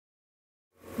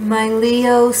My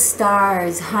Leo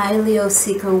stars, hi Leo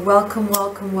seeker, welcome,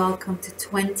 welcome, welcome to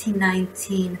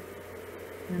 2019,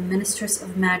 the Mistress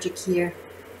of Magic here.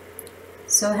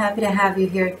 So happy to have you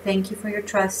here. Thank you for your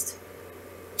trust.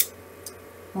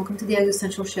 Welcome to the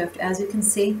Existential Shift. As you can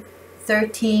see,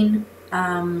 13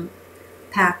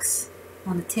 packs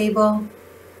on the table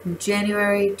from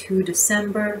January to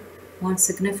December, 1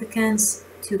 significance,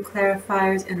 2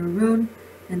 clarifiers, and a rune.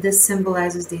 And this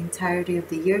symbolizes the entirety of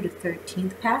the year, the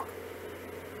 13th pack.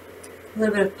 A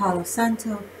little bit of Palo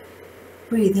Santo.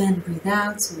 Breathe in, breathe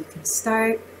out, so we can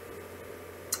start.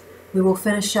 We will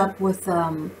finish up with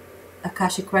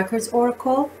Akashic Records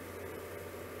Oracle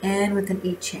and with an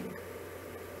I-CHING.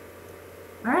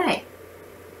 Alright.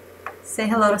 Say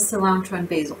hello to Cilantro and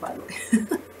Basil, by the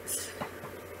way.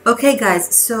 Okay,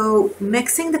 guys, so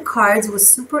mixing the cards was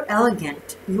super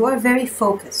elegant. You are very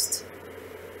focused.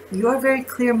 You are very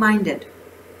clear-minded.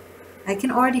 I can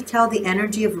already tell the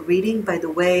energy of a reading by the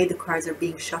way the cards are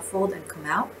being shuffled and come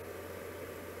out.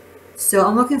 So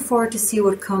I'm looking forward to see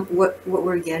what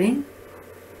we're getting.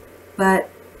 But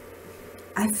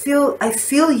I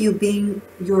feel you being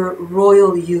your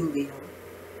royal you, Leo.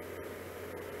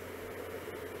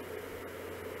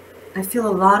 I feel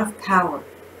a lot of power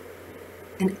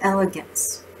and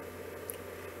elegance.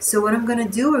 So what I'm going to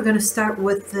do, we're going to start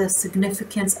with the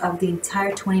significance of the entire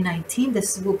 2019.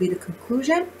 This will be the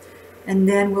conclusion, and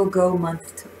then we'll go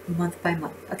month by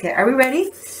month. Okay, are we ready?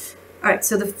 All right,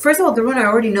 so first of all, the rune, I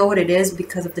already know what it is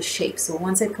because of the shape. So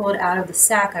once I pull it out of the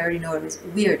sack, I already know it is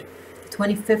weird. The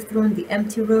 25th rune, the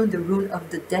empty rune, the rune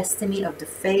of the destiny, of the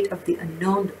fate, of the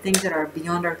unknown, the things that are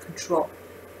beyond our control.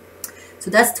 So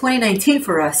that's 2019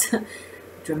 for us.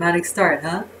 Dramatic start,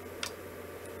 huh?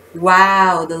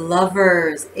 Wow, the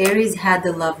lovers. Aries had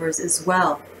the lovers as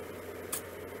well.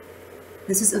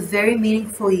 This is a very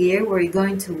meaningful year where you're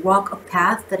going to walk a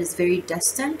path that is very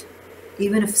destined.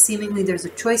 Even if seemingly there's a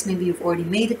choice, maybe you've already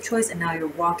made the choice and now you're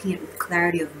walking it with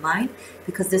clarity of mind,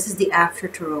 because this is the after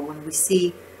tarot when we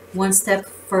see one step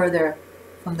further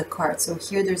from the card. So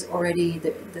here there's already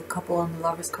the couple on the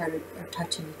lovers card are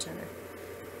touching each other.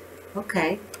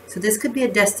 Okay, so this could be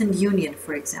a destined union,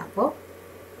 for example.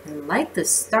 I like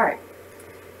this start.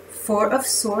 4 of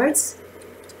Swords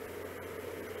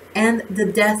and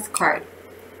the Death card.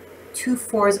 2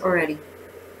 4s already.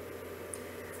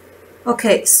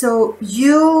 Okay, so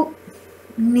you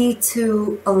need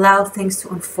to allow things to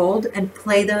unfold and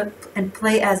play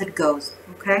as it goes,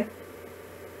 okay?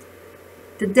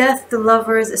 The Death, the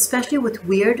lovers, especially with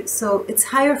weird, so it's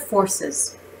higher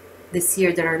forces this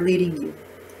year that are leading you,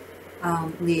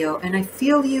 Leo, and I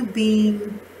feel you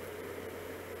being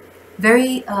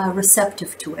very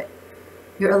receptive to it.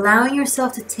 You're allowing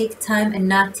yourself to take time and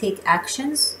not take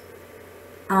actions,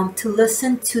 to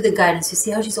listen to the guidance. You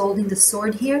see how she's holding the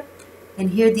sword here?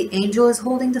 And here the angel is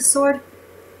holding the sword.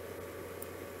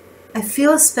 I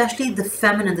feel especially the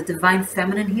feminine, the divine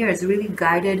feminine here is really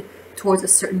guided towards a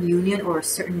certain union or a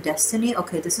certain destiny.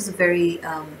 Okay, this is a very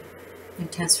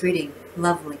intense reading.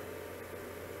 Lovely.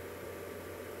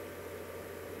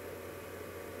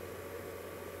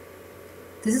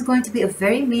 This is going to be a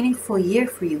very meaningful year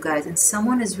for you guys, and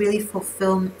someone is really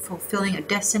fulfilling a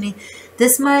destiny.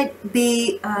 This might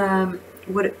be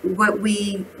what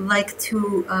we like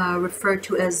to refer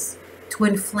to as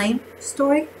twin flame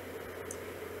story,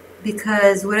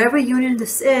 because whatever union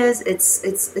this is,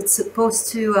 it's supposed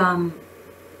to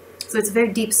so it's a very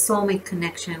deep soulmate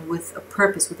connection with a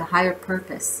purpose, with a higher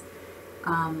purpose.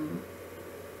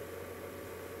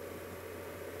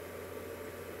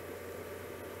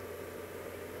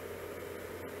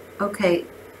 Okay,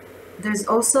 there's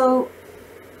also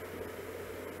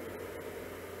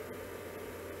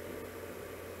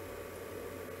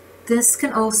this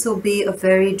can also be a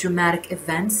very dramatic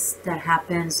event that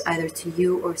happens either to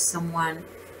you or someone,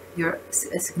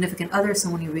 a significant other,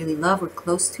 someone you really love or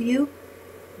close to you,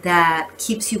 that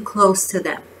keeps you close to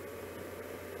them.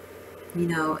 You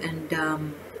know, and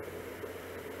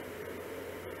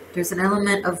there's an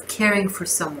element of caring for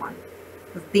someone,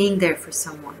 of being there for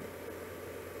someone.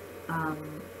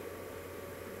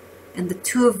 And the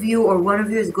two of you or one of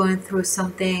you is going through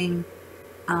something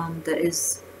that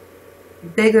is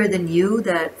bigger than you,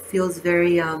 that feels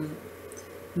very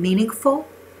meaningful,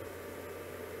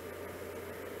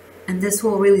 and this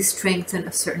will really strengthen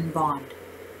a certain bond.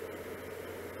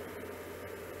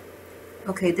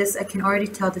 Okay, this, I can already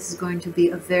tell this is going to be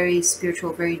a very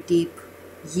spiritual, very deep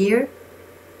year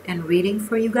and reading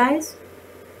for you guys.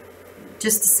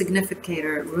 Just the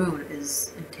significator rune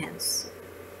is intense.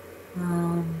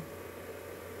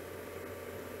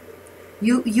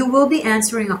 You will be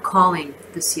answering a calling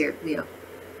this year, Leo.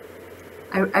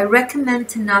 I recommend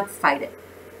to not fight it.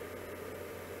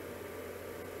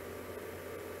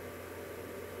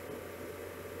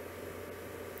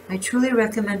 I truly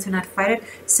recommend to not fight it.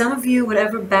 Some of you,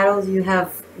 whatever battles you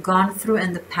have gone through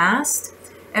in the past,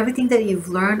 everything that you've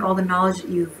learned, all the knowledge that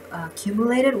you've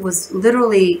accumulated was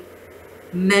literally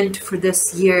meant for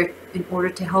this year in order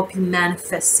to help you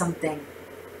manifest something.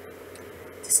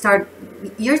 To start,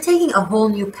 you're taking a whole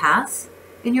new path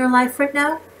in your life right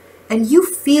now, and you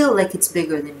feel like it's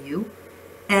bigger than you.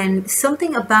 And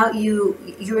something about you,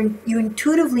 you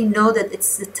intuitively know that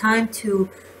it's the time to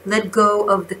let go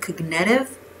of the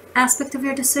cognitive aspect of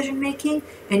your decision making,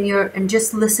 and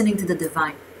just listening to the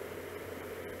divine.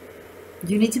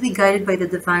 You need to be guided by the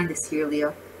divine this year,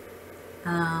 Leo.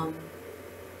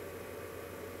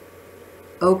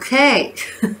 Okay.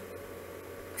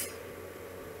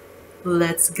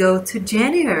 Let's go to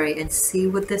January and see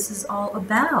what this is all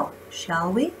about,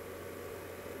 shall we?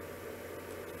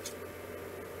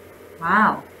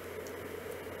 Wow.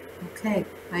 Okay.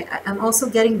 I'm also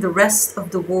getting the rest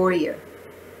of the warrior.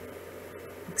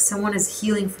 Like someone is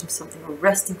healing from something or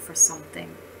resting for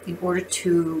something in order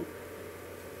to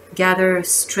gather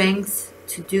strength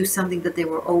to do something that they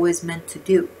were always meant to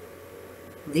do.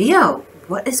 Leo,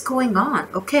 what is going on?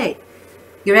 Okay.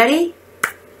 You ready?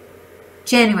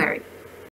 January.